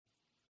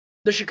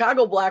The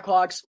Chicago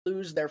Blackhawks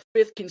lose their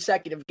fifth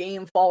consecutive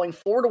game, falling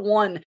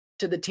 4-1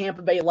 to the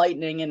Tampa Bay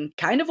Lightning in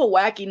kind of a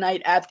wacky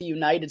night at the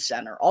United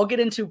Center. I'll get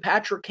into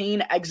Patrick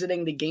Kane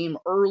exiting the game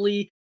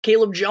early,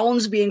 Caleb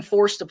Jones being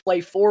forced to play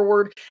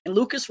forward, and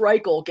Lukas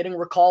Reichel getting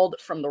recalled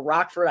from the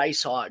Rockford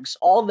Ice Hogs.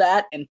 All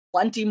that and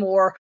plenty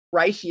more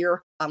right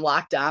here on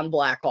Locked On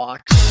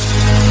Blackhawks.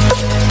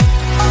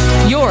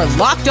 You're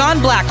Locked On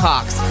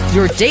Blackhawks,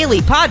 your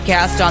daily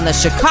podcast on the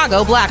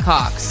Chicago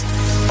Blackhawks.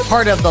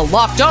 Part of the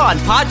Locked On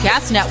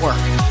Podcast Network,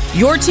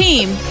 your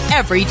team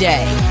every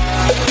day.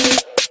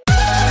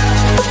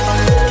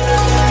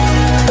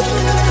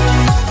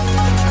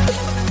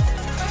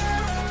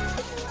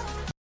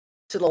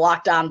 To the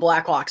Locked On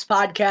Blackhawks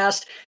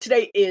podcast.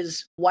 Today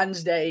is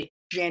Wednesday,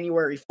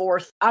 January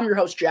 4th. I'm your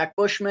host, Jack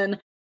Bushman.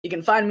 You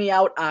can find me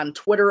out on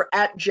Twitter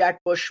at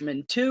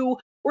JackBushman2,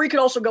 or you can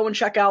also go and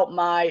check out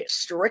my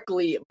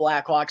Strictly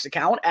Blackhawks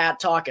account at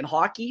Talkin'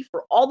 Hockey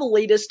for all the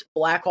latest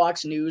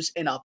Blackhawks news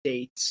and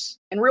updates.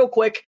 And real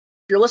quick, if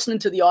you're listening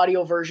to the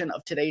audio version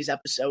of today's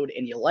episode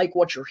and you like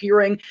what you're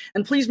hearing,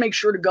 then please make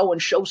sure to go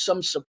and show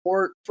some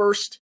support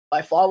first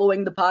by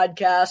following the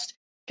podcast.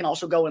 You can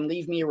also go and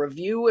leave me a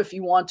review if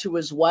you want to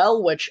as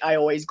well, which I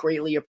always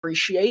greatly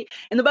appreciate.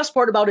 And the best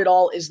part about it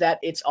all is that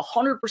it's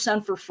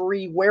 100% for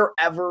free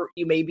wherever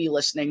you may be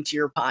listening to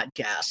your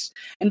podcasts.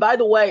 And by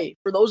the way,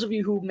 for those of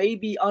you who may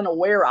be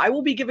unaware, I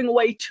will be giving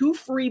away 2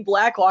 free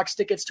Blackhawks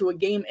tickets to a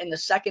game in the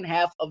second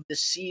half of the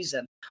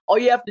season. All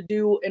you have to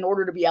do in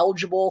order to be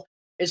eligible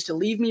is to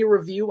leave me a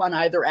review on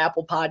either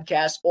Apple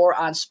Podcasts or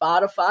on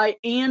Spotify,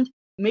 and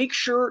make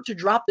sure to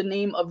drop the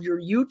name of your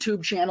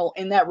YouTube channel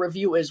in that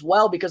review as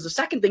well, because the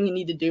second thing you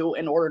need to do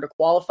in order to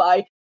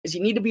qualify is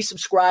you need to be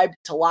subscribed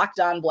to Locked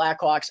On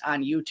Blackhawks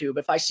on YouTube.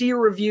 If I see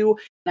your review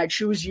and I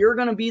choose you're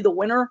going to be the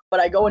winner, but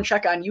I go and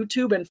check on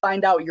YouTube and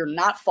find out you're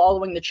not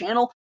following the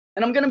channel,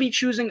 then I'm going to be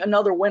choosing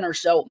another winner.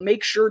 So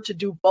make sure to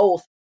do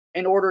both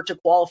in order to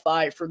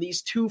qualify for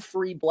these 2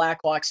 free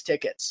Blackhawks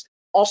tickets.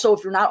 Also,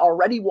 if you're not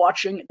already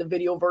watching the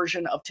video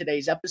version of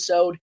today's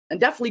episode, then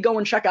definitely go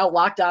and check out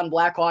Locked On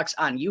Blackhawks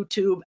on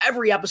YouTube.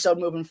 Every episode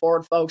moving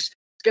forward, folks,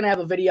 it's going to have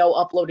a video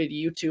uploaded to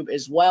YouTube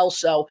as well.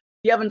 So if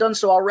you haven't done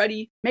so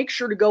already, make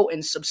sure to go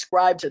and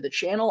subscribe to the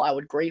channel. I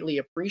would greatly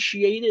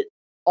appreciate it.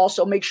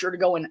 Also, make sure to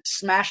go and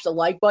smash the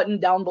like button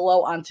down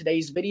below on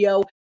today's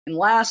video. And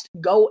last,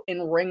 go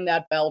and ring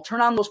that bell. Turn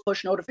on those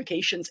push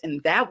notifications,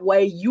 and that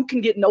way you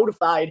can get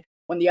notified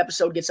when the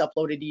episode gets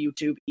uploaded to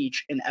YouTube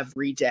each and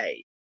every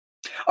day.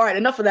 All right,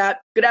 enough of that.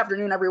 Good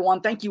afternoon,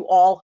 everyone. Thank you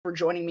all for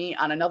joining me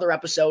on another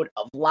episode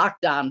of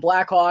Locked On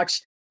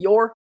Blackhawks,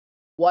 your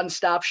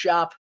one-stop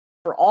shop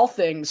for all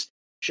things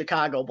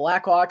Chicago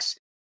Blackhawks.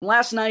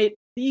 Last night,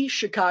 the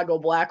Chicago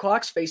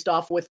Blackhawks faced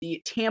off with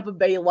the Tampa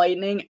Bay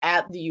Lightning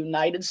at the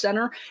United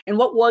Center, and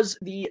what was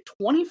the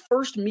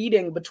 21st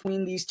meeting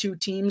between these two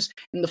teams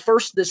and the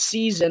first this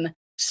season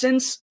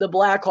since the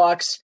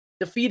Blackhawks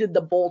defeated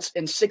the Bolts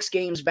in 6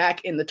 games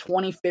back in the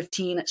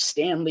 2015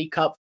 Stanley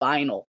Cup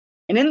Final.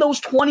 And in those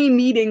 20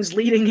 meetings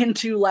leading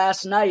into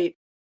last night,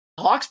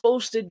 Hawks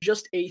boasted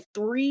just a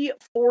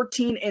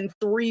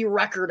 3-14-3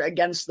 record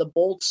against the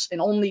Bolts,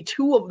 and only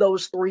 2 of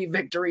those 3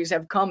 victories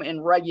have come in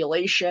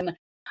regulation.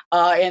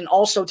 And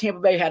also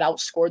Tampa Bay had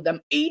outscored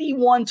them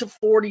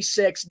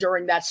 81-46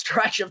 during that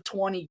stretch of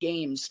 20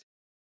 games.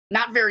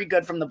 Not very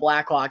good from the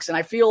Blackhawks, and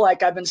I feel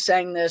like I've been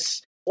saying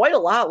this quite a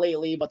lot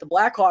lately, but the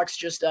Blackhawks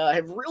just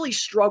have really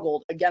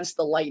struggled against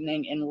the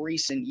Lightning in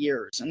recent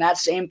years. And that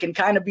same can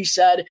kind of be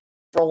said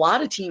for a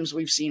lot of teams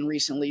we've seen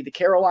recently: the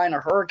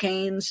Carolina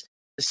Hurricanes,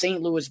 the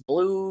St. Louis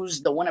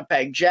Blues, the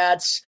Winnipeg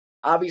Jets,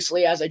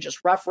 obviously, as I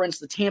just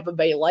referenced, the Tampa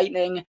Bay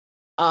Lightning.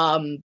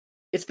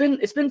 It's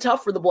been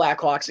tough for the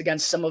Blackhawks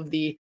against some of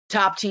the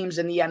top teams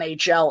in the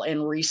NHL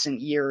in recent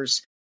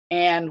years.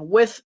 And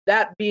with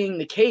that being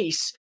the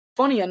case,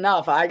 funny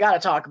enough, I got to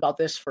talk about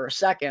this for a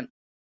second.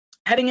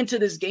 Heading into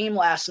this game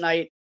last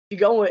night,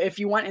 if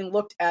you went and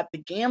looked at the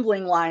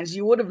gambling lines,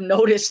 you would have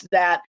noticed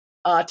that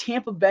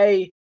Tampa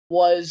Bay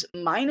was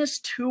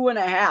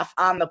 -2.5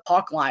 on the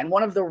puck line.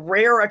 One of the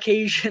rare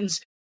occasions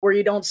where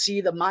you don't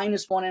see the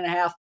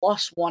 -1.5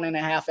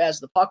 +1.5 as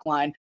the puck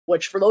line,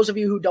 which for those of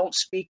you who don't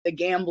speak the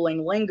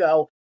gambling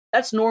lingo,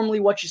 that's normally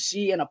what you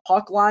see in a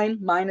puck line,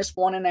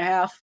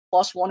 -1.5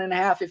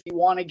 +1.5. If you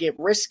want to get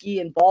risky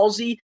and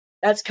ballsy,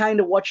 that's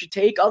kind of what you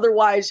take.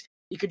 Otherwise,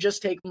 you could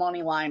just take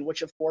money line,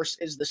 which of course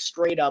is the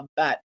straight up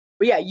bet.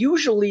 But yeah,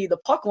 usually the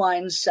puck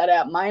line's set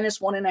at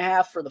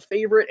 -1.5 for the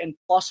favorite and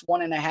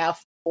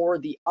 +1.5 for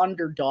the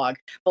underdog.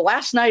 But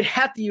last night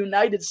at the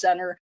United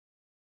Center,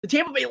 the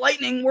Tampa Bay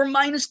Lightning were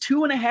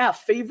 -2.5,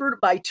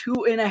 favored by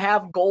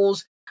 2.5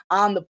 goals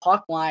on the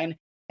puck line.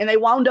 And they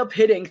wound up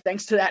hitting,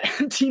 thanks to that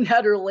empty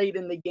netter late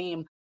in the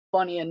game,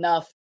 funny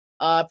enough.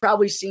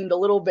 Probably seemed a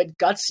little bit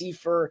gutsy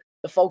for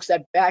the folks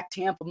that back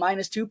Tampa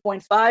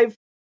 -2.5.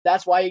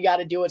 That's why you got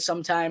to do it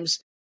sometimes.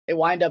 They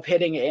wind up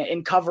hitting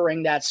and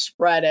covering that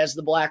spread as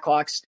the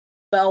Blackhawks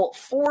fell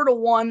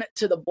 4-1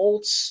 to the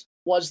Bolts.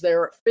 Was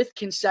their 5th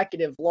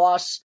consecutive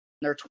loss,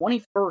 their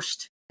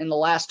 21st in the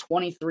last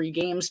 23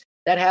 games.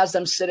 That has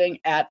them sitting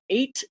at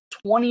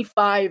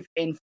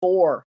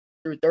 8-25-4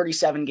 through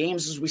 37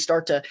 games as we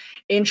start to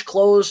inch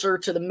closer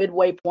to the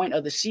midway point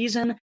of the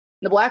season.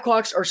 The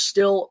Blackhawks are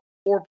still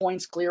 4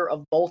 points clear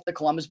of both the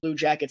Columbus Blue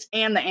Jackets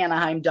and the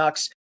Anaheim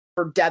Ducks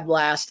for dead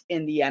last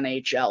in the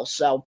NHL.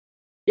 So,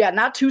 yeah,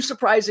 not too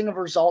surprising of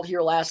a result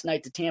here last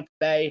night to Tampa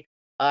Bay.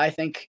 I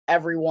think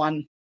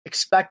everyone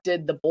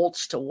expected the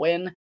Bolts to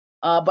win.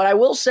 But I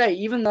will say,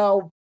 even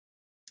though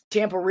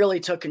Tampa really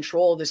took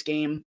control of this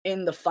game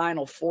in the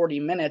final 40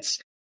 minutes,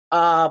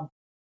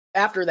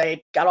 after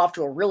they got off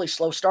to a really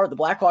slow start, the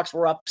Blackhawks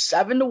were up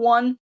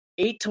 7-1,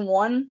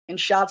 8-1 in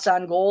shots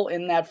on goal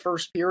in that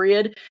first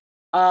period.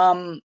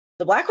 The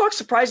Blackhawks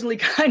surprisingly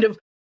kind of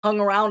hung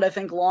around, I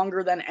think,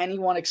 longer than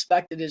anyone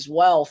expected as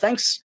well,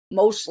 thanks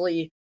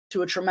mostly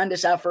to a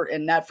tremendous effort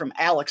in net from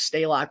Alex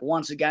Stalock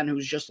once again,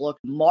 who's just looked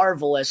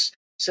marvelous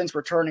since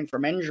returning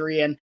from injury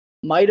and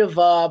might have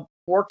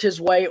worked his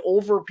way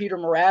over Peter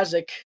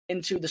Mrazek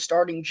into the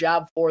starting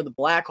job for the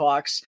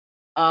Blackhawks.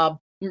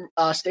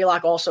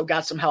 Stalock also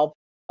got some help,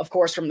 of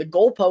course, from the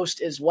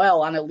goalpost as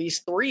well on at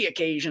least 3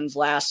 occasions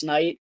last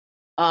night.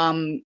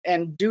 And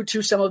due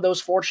to some of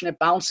those fortunate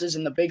bounces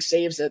and the big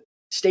saves that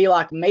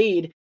Stalock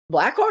made,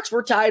 Blackhawks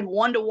were tied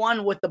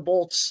 1-1 with the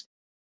Bolts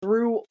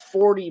through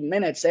 40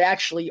 minutes. They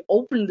actually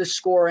opened the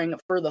scoring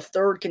for the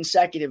 3rd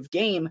consecutive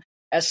game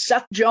as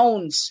Seth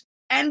Jones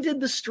ended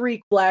the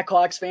streak,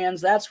 Blackhawks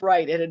fans. That's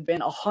right. It had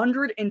been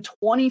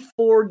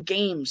 124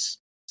 games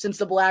since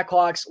the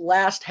Blackhawks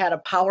last had a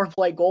power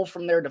play goal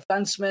from their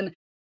defenseman.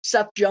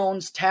 Seth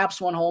Jones taps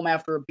one home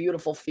after a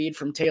beautiful feed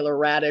from Taylor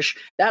Radish.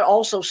 That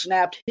also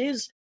snapped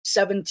his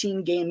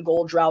 17-game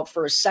goal drought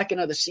for a second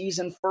of the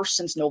season, first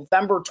since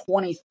November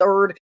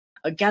 23rd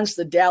against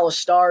the Dallas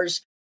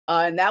Stars.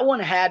 And that one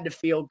had to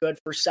feel good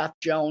for Seth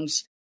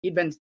Jones. He'd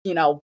been,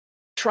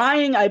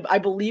 trying, I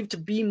believe, to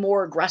be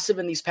more aggressive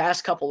in these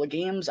past couple of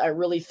games. I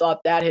really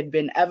thought that had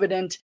been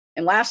evident.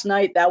 And last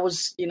night, that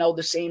was,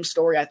 the same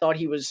story. I thought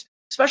he was,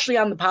 especially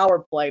on the power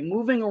play,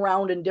 moving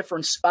around in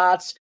different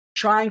spots,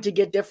 trying to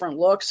get different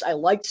looks. I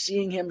liked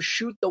seeing him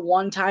shoot the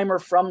one-timer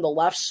from the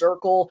left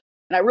circle,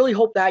 and I really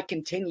hope that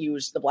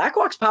continues. The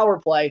Blackhawks power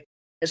play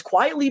has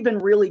quietly been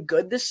really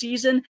good this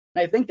season,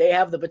 and I think they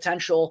have the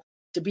potential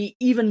to be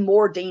even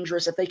more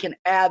dangerous if they can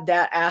add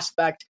that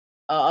aspect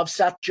of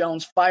Seth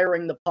Jones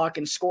firing the puck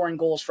and scoring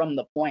goals from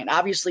the point.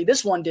 Obviously,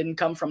 this one didn't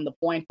come from the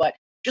point, but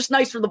just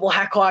nice for the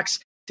Blackhawks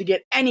to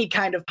get any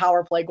kind of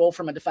power play goal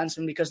from a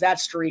defenseman because that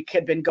streak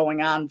had been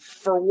going on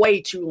for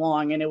way too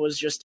long, and it was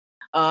just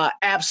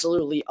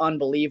absolutely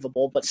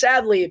unbelievable. But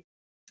sadly,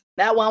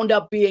 that wound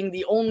up being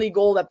the only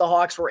goal that the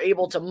Hawks were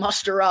able to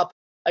muster up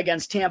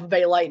against Tampa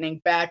Bay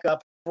Lightning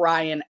backup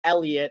Brian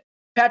Elliott.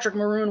 Patrick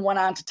Maroon went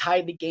on to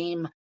tie the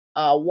game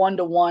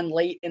 1-1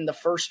 late in the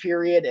first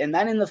period. And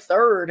then in the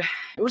third,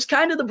 it was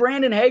kind of the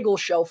Brandon Hagel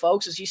show,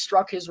 folks, as he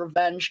struck his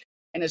revenge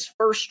in his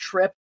first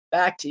trip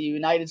back to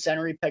United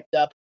Center. He picked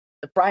up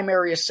the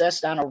primary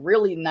assist on a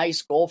really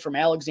nice goal from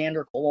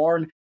Alexander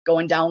Killorn,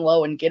 going down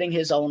low and getting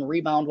his own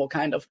rebound while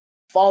kind of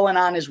falling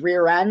on his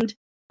rear end.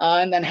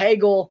 And then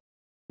Hagel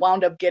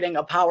wound up getting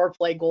a power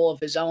play goal of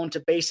his own to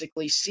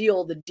basically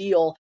seal the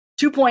deal.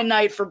 2-point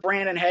night for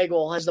Brandon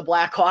Hagel as the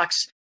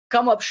Blackhawks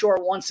come up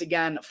short once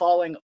again,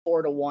 falling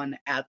 4-1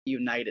 at the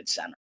United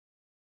Center.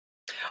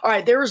 All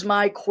right, there's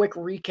my quick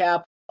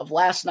recap of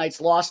last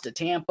night's loss to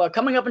Tampa.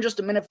 Coming up in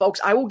just a minute,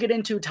 folks, I will get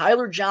into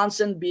Tyler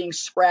Johnson being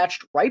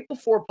scratched right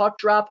before puck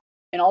drop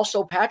and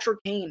also Patrick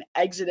Kane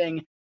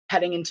exiting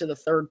heading into the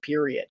third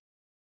period.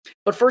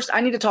 But first,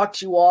 I need to talk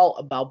to you all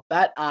about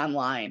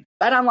BetOnline.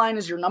 BetOnline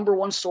is your number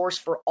one source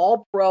for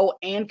all pro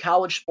and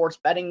college sports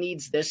betting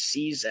needs this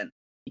season.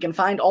 You can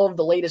find all of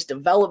the latest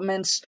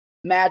developments,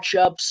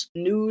 matchups,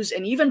 news,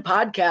 and even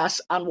podcasts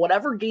on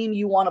whatever game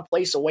you want to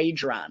place a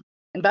wager on.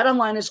 And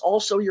BetOnline is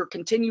also your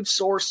continued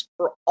source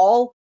for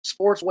all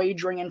sports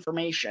wagering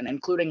information,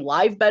 including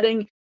live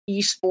betting,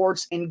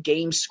 esports, and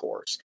game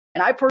scores.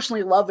 And I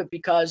personally love it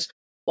because,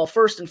 well,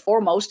 first and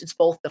foremost, it's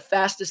both the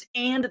fastest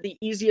and the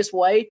easiest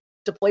way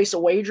to place a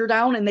wager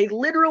down, and they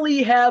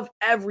literally have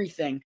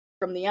everything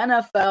from the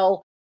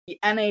NFL, the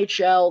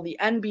NHL, the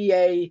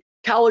NBA,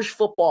 college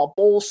football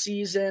bowl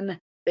season.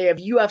 They have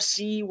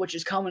UFC, which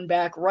is coming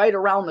back right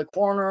around the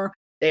corner.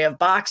 They have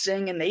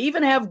boxing, and they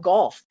even have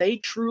golf. They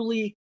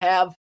truly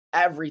have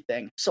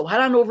everything. So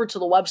head on over to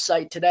the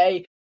website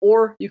today,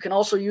 or you can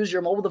also use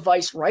your mobile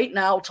device right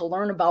now to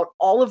learn about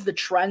all of the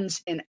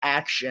trends in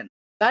action.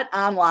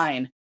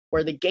 BetOnline,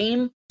 where the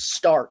game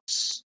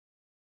starts.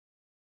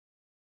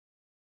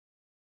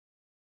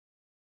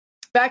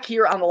 Back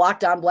here on the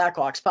Locked On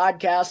Blackhawks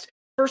podcast.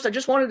 First, I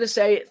just wanted to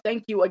say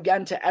thank you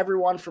again to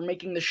everyone for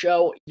making the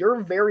show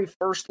your very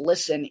first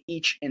listen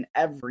each and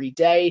every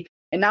day.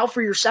 And now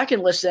for your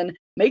second listen,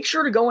 make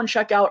sure to go and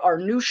check out our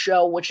new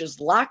show, which is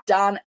Locked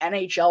On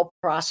NHL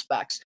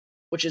Prospects,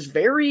 which is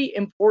very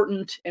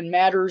important and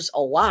matters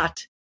a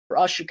lot for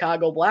us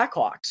Chicago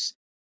Blackhawks.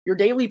 Your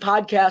daily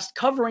podcast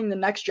covering the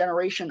next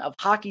generation of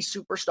hockey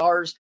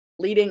superstars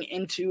leading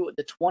into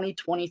the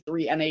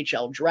 2023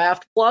 NHL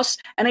Draft, plus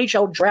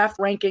NHL Draft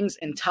rankings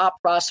and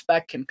top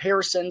prospect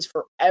comparisons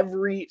for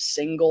every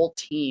single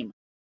team.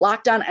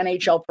 Locked On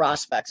NHL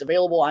Prospects,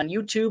 available on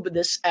YouTube,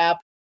 this app,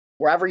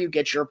 wherever you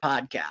get your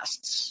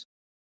podcasts.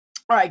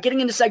 All right,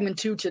 getting into segment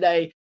 2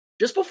 today.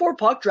 Just before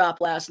puck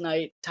drop last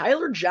night,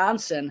 Tyler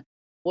Johnson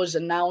was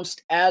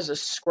announced as a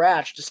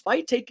scratch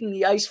despite taking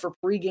the ice for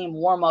pregame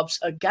warmups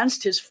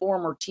against his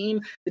former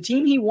team, the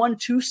team he won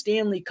 2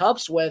 Stanley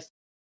Cups with.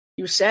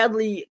 He was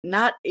sadly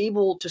not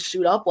able to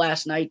suit up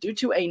last night due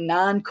to a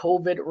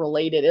non-COVID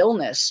related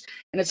illness.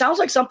 And it sounds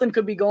like something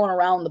could be going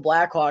around the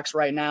Blackhawks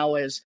right now,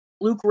 as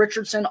Luke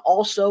Richardson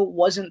also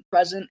wasn't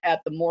present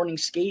at the morning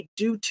skate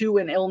due to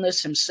an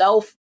illness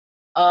himself.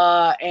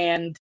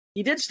 And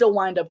he did still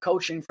wind up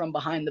coaching from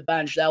behind the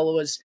bench. That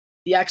was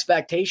the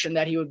expectation,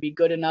 that he would be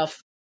good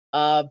enough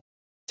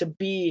to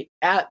be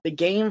at the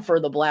game for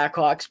the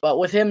Blackhawks. But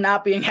with him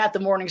not being at the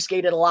morning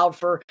skate, it allowed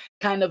for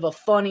kind of a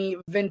funny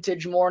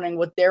vintage morning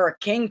with Derek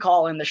King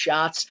calling the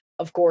shots.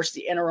 Of course,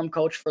 the interim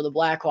coach for the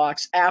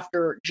Blackhawks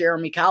after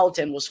Jeremy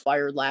Colleton was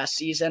fired last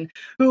season,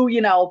 who,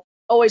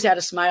 always had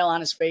a smile on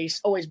his face,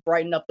 always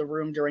brightened up the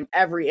room during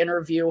every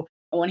interview.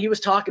 And when he was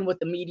talking with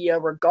the media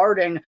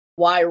regarding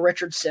why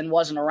Richardson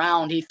wasn't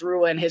around, he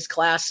threw in his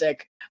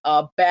classic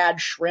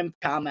bad shrimp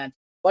comment.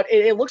 But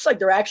it looks like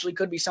there actually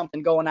could be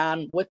something going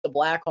on with the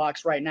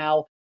Blackhawks right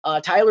now.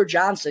 Tyler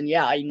Johnson,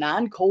 a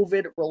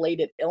non-COVID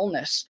related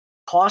illness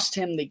cost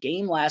him the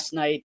game last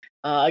night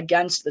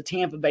against the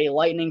Tampa Bay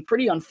Lightning.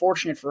 Pretty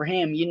unfortunate for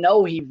him.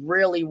 He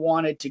really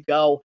wanted to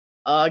go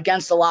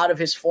against a lot of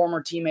his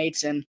former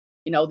teammates and,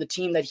 the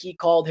team that he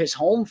called his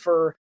home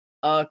for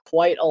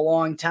quite a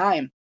long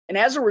time. And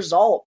as a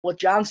result, with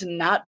Johnson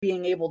not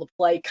being able to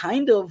play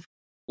kind of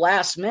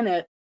last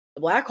minute,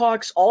 the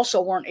Blackhawks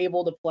also weren't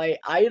able to play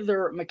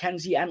either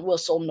Mackenzie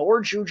Entwistle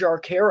nor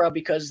Jujhar Khaira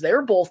because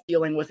they're both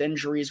dealing with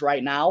injuries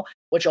right now,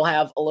 which I'll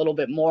have a little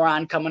bit more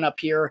on coming up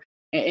here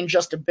in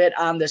just a bit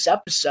on this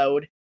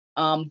episode.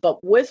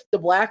 But with the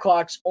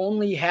Blackhawks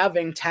only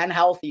having 10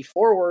 healthy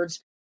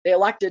forwards, they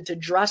elected to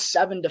dress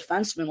 7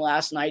 defensemen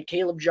last night.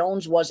 Caleb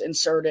Jones was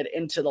inserted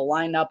into the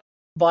lineup,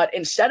 but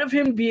instead of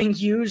him being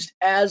used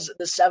as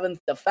the 7th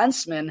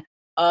defenseman,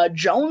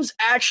 Jones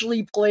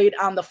actually played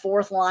on the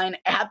 4th line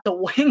at the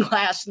wing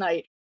last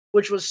night,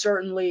 which was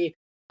certainly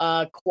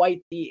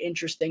quite the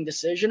interesting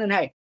decision. And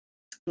hey,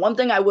 one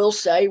thing I will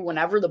say,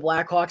 whenever the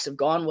Blackhawks have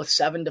gone with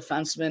 7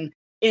 defensemen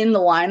in the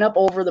lineup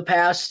over the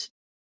past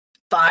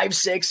 5,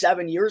 6,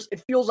 7 years,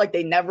 it feels like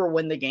they never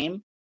win the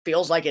game.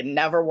 Feels like it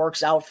never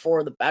works out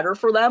for the better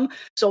for them.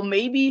 So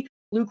maybe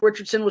Luke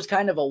Richardson was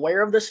kind of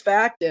aware of this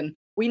fact, and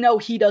we know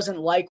he doesn't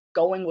like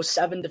going with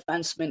 7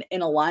 defensemen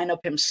in a lineup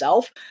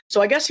himself.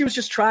 So I guess he was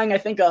just trying, I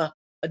think, a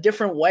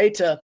different way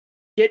to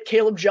get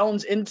Caleb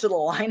Jones into the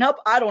lineup.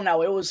 I don't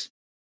know. It was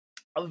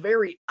a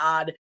very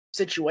odd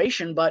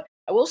situation, but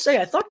I will say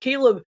I thought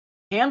Caleb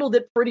handled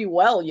it pretty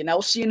well,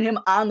 seeing him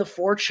on the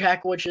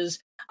forecheck, which is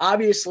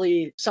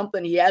obviously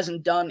something he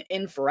hasn't done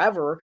in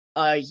forever.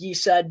 He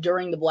said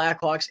during the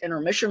Blackhawks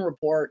intermission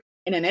report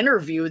in an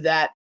interview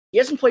that he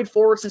hasn't played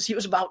forward since he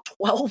was about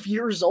 12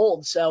 years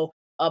old. So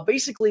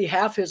basically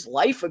half his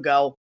life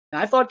ago.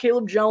 And I thought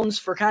Caleb Jones,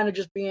 for kind of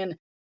just being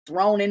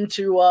thrown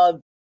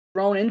into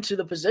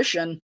the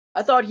position,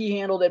 I thought he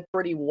handled it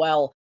pretty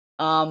well.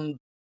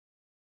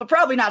 But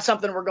probably not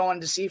something we're going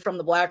to see from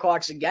the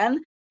Blackhawks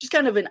again. Just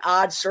kind of an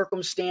odd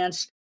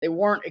circumstance. They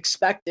weren't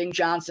expecting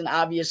Johnson,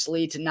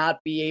 obviously, to not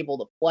be able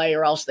to play,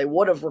 or else they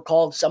would have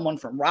recalled someone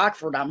from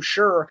Rockford, I'm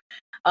sure.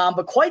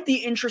 But quite the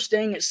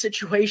interesting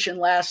situation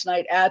last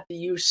night at the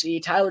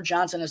UC. Tyler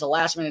Johnson is a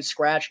last-minute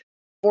scratch,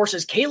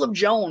 forces Caleb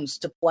Jones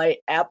to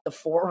play at the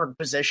forward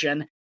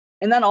position.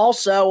 And then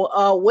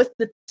also, with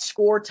the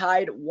score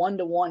tied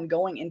 1-1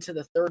 going into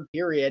the third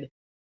period,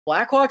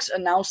 Blackhawks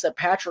announced that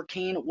Patrick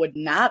Kane would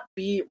not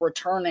be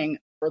returning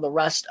for the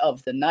rest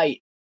of the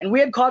night. And we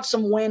had caught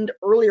some wind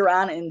earlier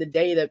on in the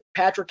day that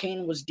Patrick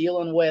Kane was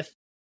dealing with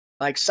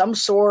like some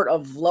sort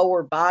of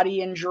lower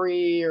body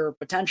injury or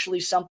potentially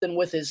something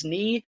with his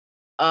knee.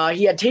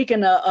 He had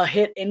taken a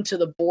hit into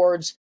the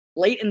boards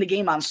late in the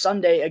game on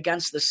Sunday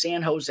against the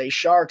San Jose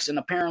Sharks, and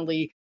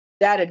apparently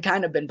that had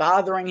kind of been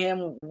bothering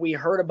him. We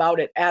heard about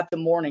it at the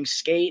morning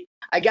skate.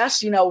 I guess,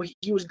 he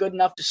was good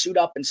enough to suit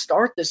up and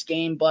start this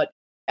game, but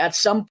at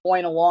some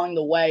point along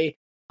the way,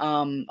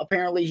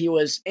 apparently he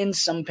was in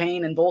some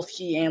pain, and both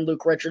he and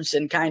Luke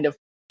Richardson kind of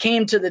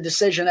came to the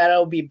decision that it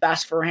would be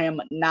best for him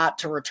not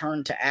to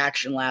return to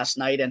action last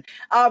night. And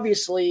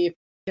obviously,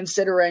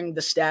 considering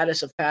the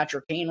status of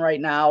Patrick Kane right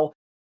now,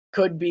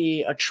 could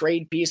be a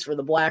trade piece for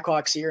the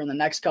Blackhawks here in the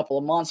next couple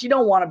of months. You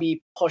don't want to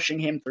be pushing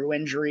him through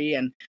injury,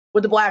 and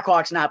with the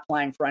Blackhawks not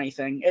playing for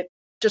anything, it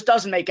just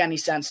doesn't make any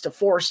sense to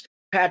force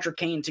Patrick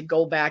Kane to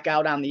go back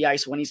out on the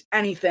ice when he's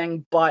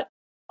anything but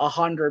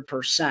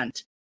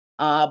 100%.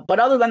 But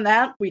other than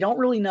that, we don't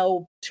really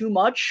know too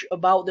much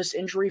about this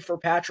injury for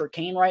Patrick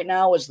Kane right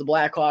now, as the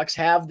Blackhawks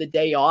have the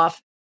day off.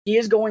 He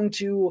is going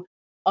to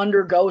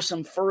undergo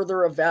some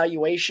further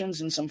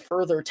evaluations and some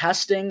further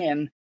testing,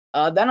 and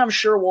then I'm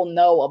sure we'll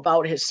know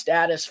about his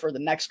status for the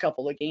next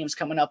couple of games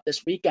coming up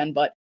this weekend.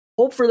 But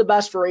hope for the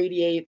best for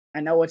 88. I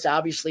know it's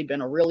obviously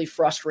been a really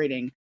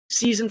frustrating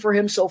season for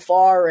him so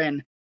far,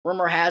 and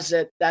rumor has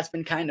it that's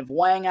been kind of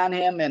weighing on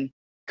him and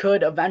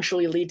could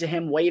eventually lead to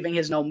him waiving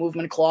his no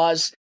movement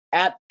clause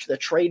at the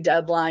trade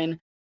deadline.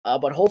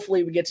 But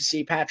hopefully we get to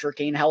see Patrick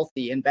Kane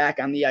healthy and back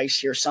on the ice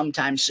here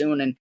sometime soon,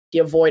 and he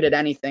avoided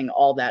anything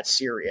all that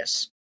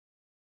serious.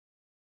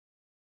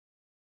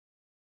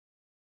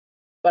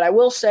 But I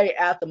will say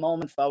at the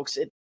moment, folks,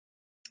 it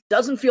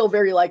doesn't feel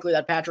very likely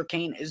that Patrick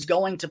Kane is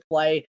going to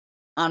play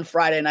on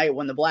Friday night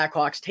when the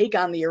Blackhawks take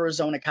on the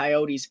Arizona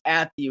Coyotes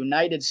at the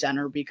United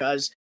Center,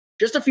 because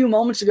just a few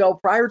moments ago,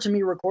 prior to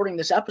me recording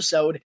this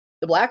episode,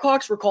 the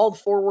Blackhawks recalled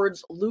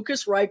forwards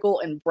Lukas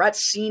Reichel and Brett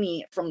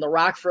Seney from the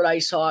Rockford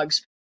Ice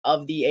Hogs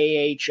of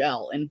the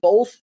AHL. And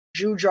both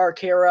Jujhar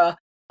Khaira,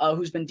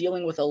 who's been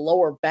dealing with a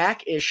lower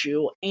back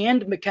issue,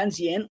 and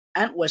Mackenzie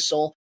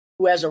Entwistle,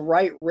 who has a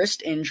right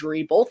wrist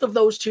injury, both of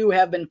those two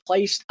have been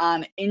placed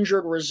on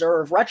injured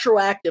reserve,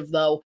 retroactive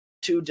though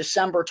to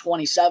December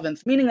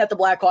 27th, meaning that the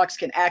Blackhawks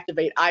can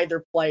activate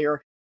either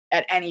player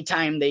at any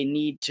time they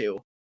need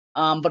to.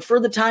 But for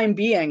the time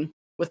being,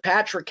 with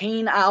Patrick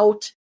Kane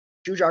out,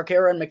 Jujhar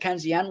Khaira and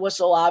Mackenzie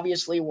Entwistle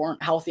obviously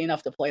weren't healthy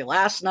enough to play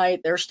last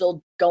night. They're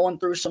still going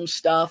through some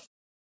stuff.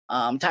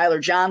 Tyler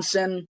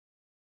Johnson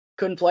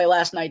couldn't play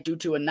last night due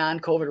to a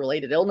non-COVID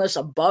related illness.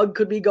 A bug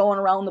could be going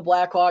around the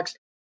Blackhawks.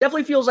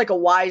 Definitely feels like a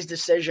wise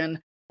decision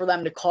for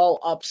them to call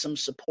up some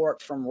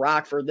support from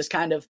Rockford. This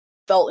kind of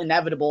felt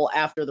inevitable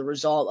after the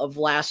result of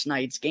last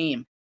night's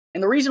game.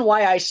 And the reason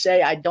why I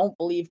say I don't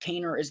believe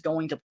Kaner is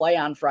going to play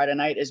on Friday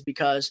night is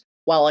because,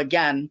 well,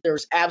 again,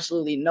 there's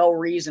absolutely no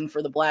reason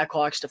for the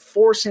Blackhawks to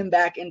force him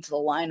back into the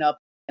lineup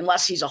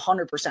unless he's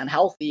 100%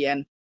 healthy,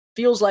 and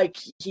feels like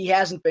he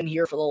hasn't been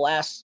here for the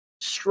last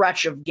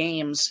stretch of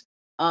games.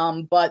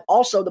 But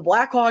also the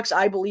Blackhawks,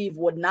 I believe,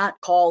 would not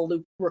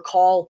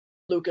recall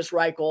Lukas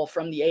Reichel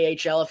from the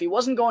AHL if he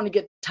wasn't going to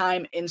get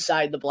time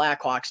inside the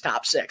Blackhawks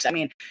top six. I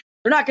mean,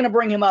 they're not going to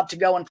bring him up to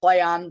go and play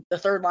on the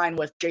third line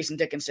with Jason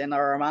Dickinson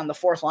or on the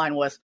fourth line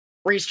with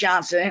Reese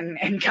Johnson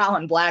and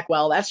Colin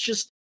Blackwell. That's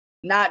just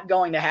not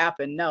going to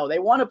happen. No, they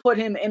want to put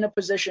him in a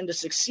position to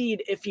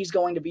succeed if he's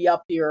going to be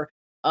up here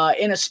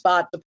in a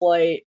spot to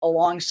play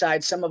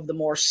alongside some of the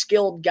more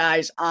skilled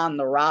guys on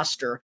the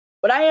roster.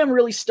 But I am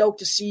really stoked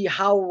to see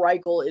how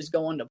Reichel is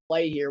going to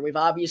play here. We've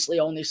obviously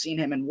only seen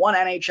him in one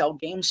NHL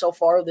game so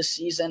far this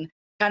season,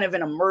 kind of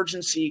an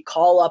emergency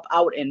call-up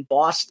out in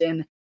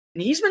Boston.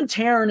 And he's been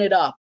tearing it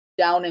up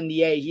down in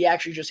the A. He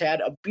actually just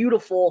had a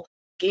beautiful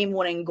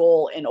game-winning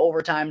goal in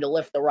overtime to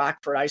lift the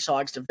Rockford Ice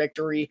Hogs to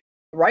victory.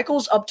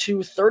 Reichel's up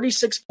to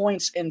 36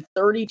 points in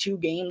 32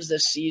 games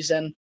this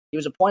season. He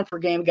was a point per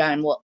game guy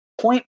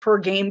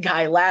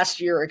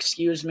last year,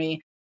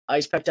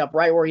 He's picked up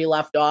right where he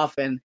left off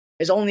and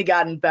has only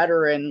gotten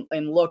better and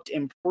looked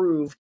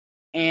improved.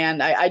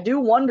 And I do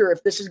wonder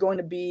if this is going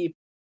to be,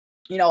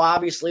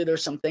 obviously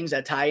there's some things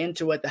that tie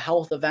into it. The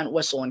health of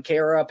Entwistle and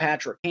Khaira,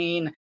 Patrick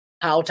Kane,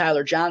 how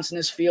Tyler Johnson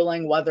is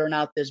feeling, whether or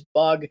not this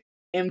bug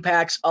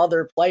impacts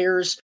other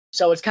players.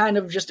 So it's kind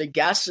of just a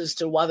guess as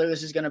to whether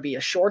this is going to be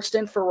a short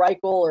stint for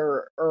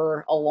Reichel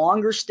or a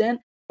longer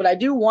stint. But I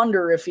do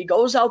wonder if he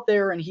goes out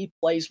there and he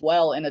plays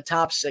well in a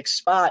top six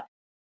spot,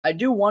 I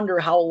do wonder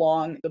how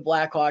long the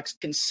Blackhawks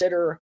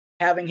consider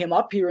having him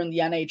up here in the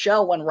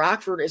NHL when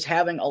Rockford is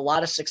having a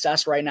lot of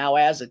success right now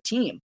as a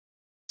team.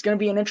 It's going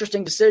to be an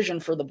interesting decision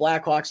for the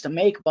Blackhawks to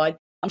make, but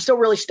I'm still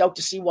really stoked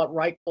to see what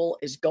Reichel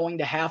is going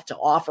to have to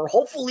offer.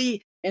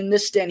 Hopefully in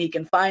this stint, he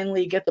can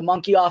finally get the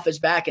monkey off his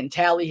back and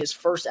tally his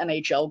first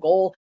NHL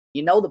goal.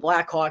 The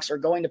Blackhawks are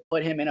going to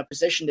put him in a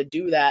position to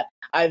do that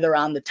either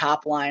on the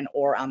top line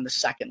or on the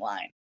second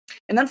line.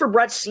 And then for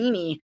Brett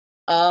Seney,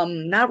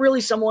 not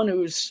really someone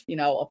who's,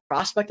 a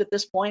prospect at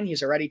this point.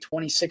 He's already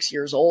 26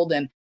 years old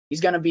and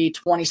he's going to be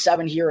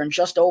 27 here in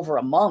just over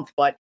a month,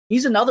 but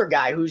he's another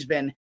guy who's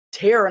been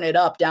tearing it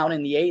up down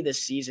in the A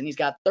this season. He's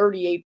got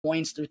 38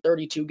 points through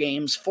 32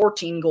 games,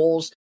 14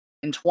 goals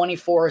and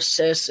 24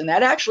 assists, and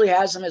that actually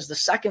has him as the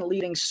second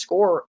leading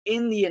scorer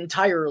in the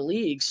entire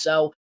league.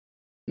 So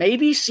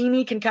maybe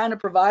Seney can kind of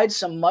provide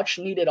some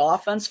much-needed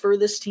offense for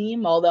this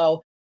team,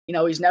 although,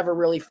 he's never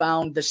really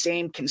found the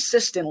same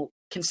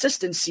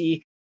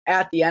consistency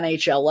at the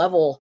NHL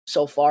level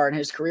so far in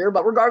his career.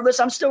 But regardless,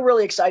 I'm still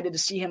really excited to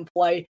see him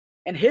play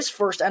in his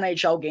first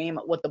NHL game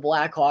with the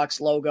Blackhawks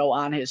logo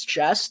on his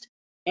chest.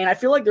 And I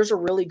feel like there's a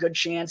really good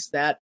chance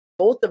that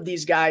both of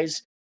these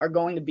guys are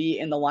going to be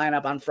in the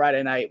lineup on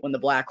Friday night when the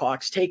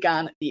Blackhawks take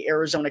on the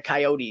Arizona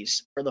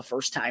Coyotes for the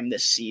first time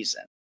this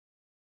season.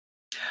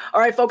 All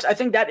right, folks, I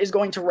think that is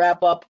going to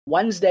wrap up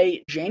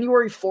Wednesday,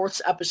 January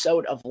 4th's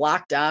episode of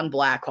Locked On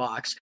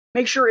Blackhawks.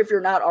 Make sure, if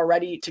you're not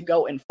already, to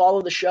go and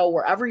follow the show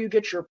wherever you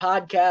get your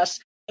podcasts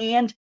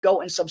and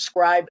go and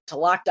subscribe to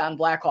Locked On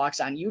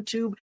Blackhawks on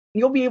YouTube. And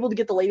you'll be able to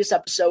get the latest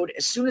episode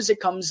as soon as it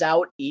comes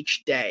out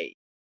each day.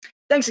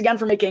 Thanks again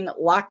for making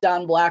Locked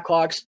On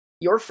Blackhawks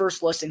your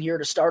first listen here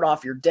to start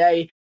off your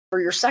day. For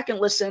your second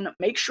listen,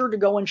 make sure to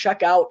go and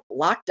check out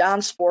Locked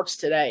On Sports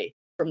Today.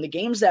 From the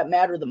games that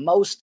matter the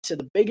most to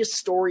the biggest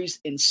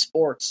stories in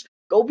sports,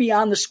 go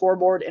beyond the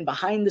scoreboard and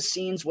behind the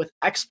scenes with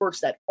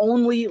experts that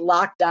only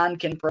Locked On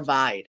can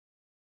provide.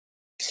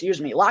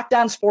 Locked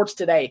On Sports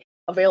Today,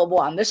 available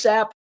on this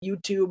app,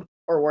 YouTube,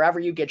 or wherever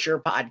you get your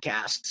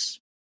podcasts.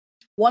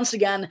 Once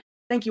again,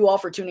 thank you all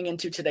for tuning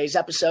into today's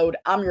episode.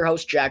 I'm your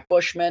host, Jack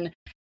Bushman.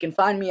 You can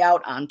find me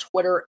out on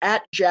Twitter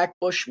at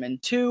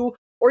JackBushman2,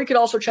 or you could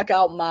also check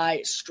out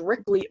my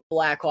Strictly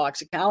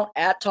Blackhawks account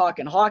at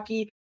Talkin'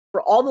 Hockey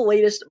for all the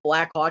latest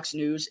Blackhawks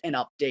news and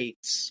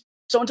updates.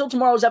 So until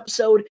tomorrow's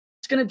episode,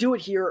 it's going to do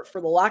it here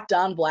for the Locked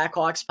On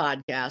Blackhawks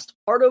podcast,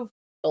 part of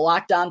the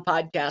Locked On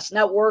Podcast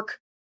Network,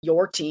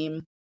 your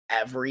team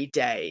every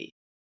day.